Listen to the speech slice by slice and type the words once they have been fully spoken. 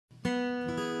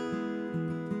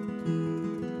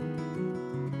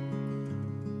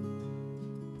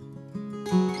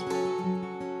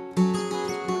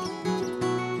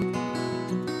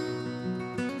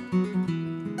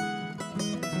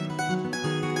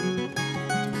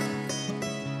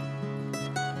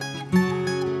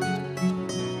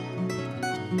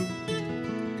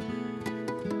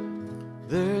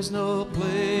There's no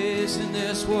place in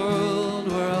this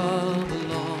world where I'll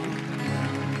belong.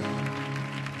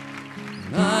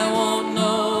 And I won't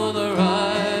know the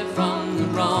right from the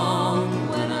wrong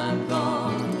when I'm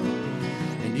gone.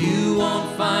 And you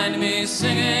won't find me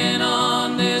singing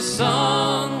on this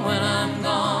song when I'm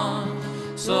gone.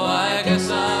 So I guess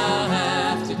I'll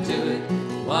have to do it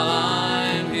while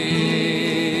I'm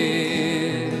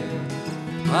here.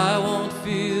 I won't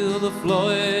feel the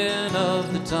flowing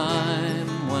of the time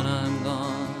when I'm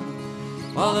gone.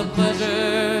 All the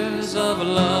pleasures of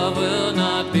love will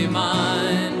not be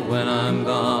mine when I'm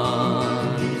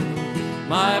gone.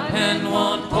 My pen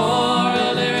won't pour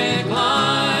a lyric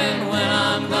line when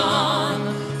I'm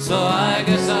gone. So I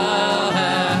guess I'll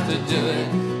have to do it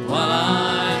while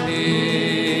I'm here.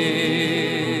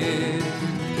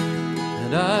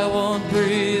 And I won't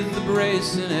breathe the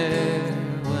bracing air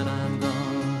when I'm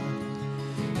gone.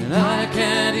 And I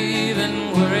can't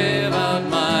even worry about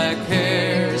my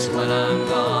cares when I'm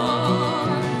gone.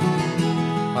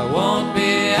 I won't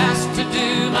be asked to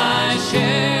do my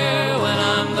share when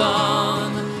I'm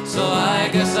gone. So I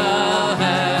guess I'll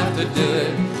have to do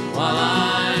it while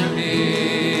I'm here.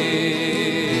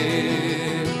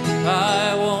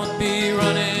 I won't be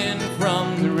running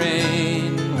from the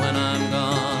rain when I'm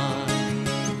gone.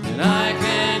 And I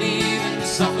can't even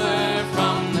suffer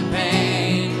from the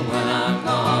pain when I'm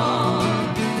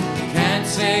gone. Can't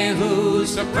say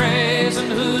who's to praise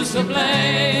and who's to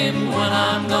blame when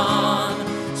I'm gone.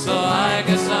 So I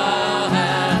guess I'll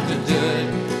have to do it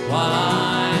while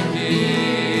I'm here.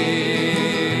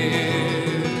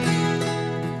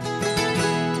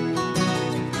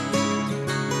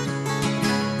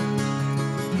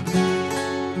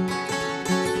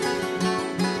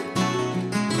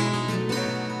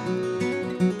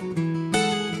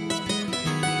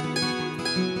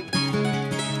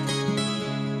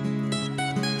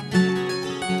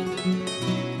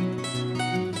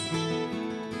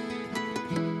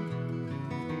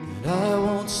 And I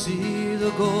won't see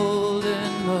the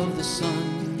golden of the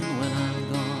sun when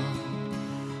I'm gone.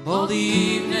 All the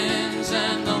evenings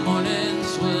and the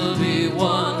mornings will be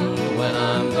one when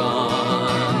I'm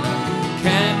gone.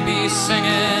 Can't be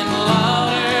singing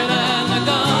louder than the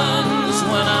guns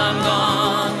when I'm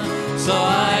gone. So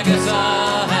I guess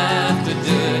I'll have to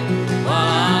do it while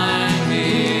I'm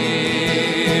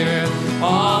here.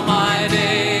 All my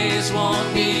days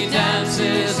won't be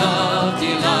dances of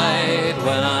delight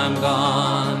when I'm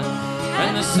gone.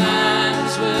 And the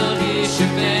sands will be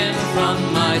shifting from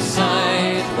my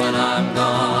sight when I'm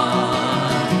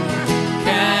gone.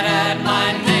 Can't add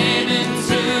my name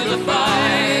into the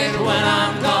fight when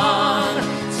I'm gone.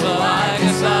 So I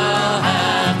guess I'll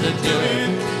have to do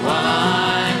it while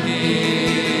I'm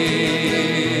here.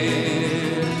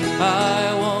 I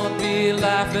won't be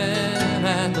laughing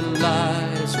at the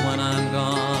lies when I'm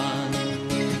gone.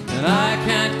 And I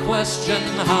can't question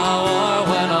how or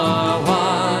when or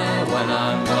why when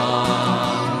I'm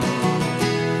gone.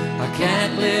 I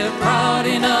can't live proud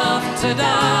enough to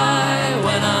die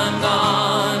when I'm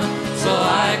gone. So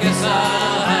I guess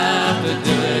I'll have to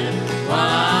do it while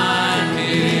I'm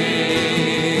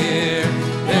here.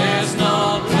 There's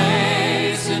no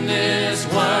place in this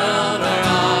world where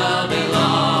I'll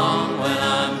belong when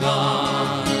I'm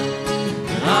gone.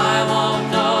 And I won't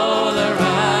know the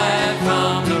right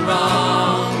from the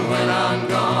wrong when I'm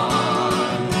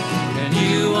gone. And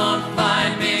you won't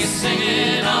find me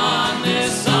singing on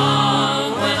this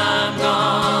song when I'm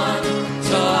gone.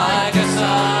 So I guess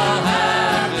I'll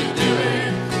have to do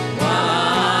it while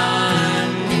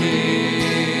I'm here.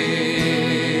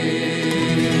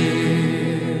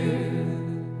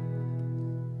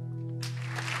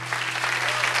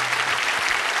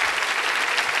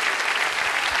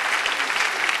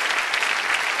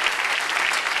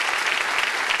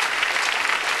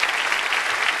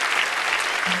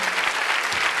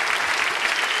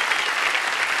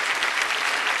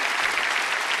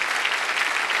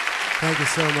 Thank you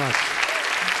so much.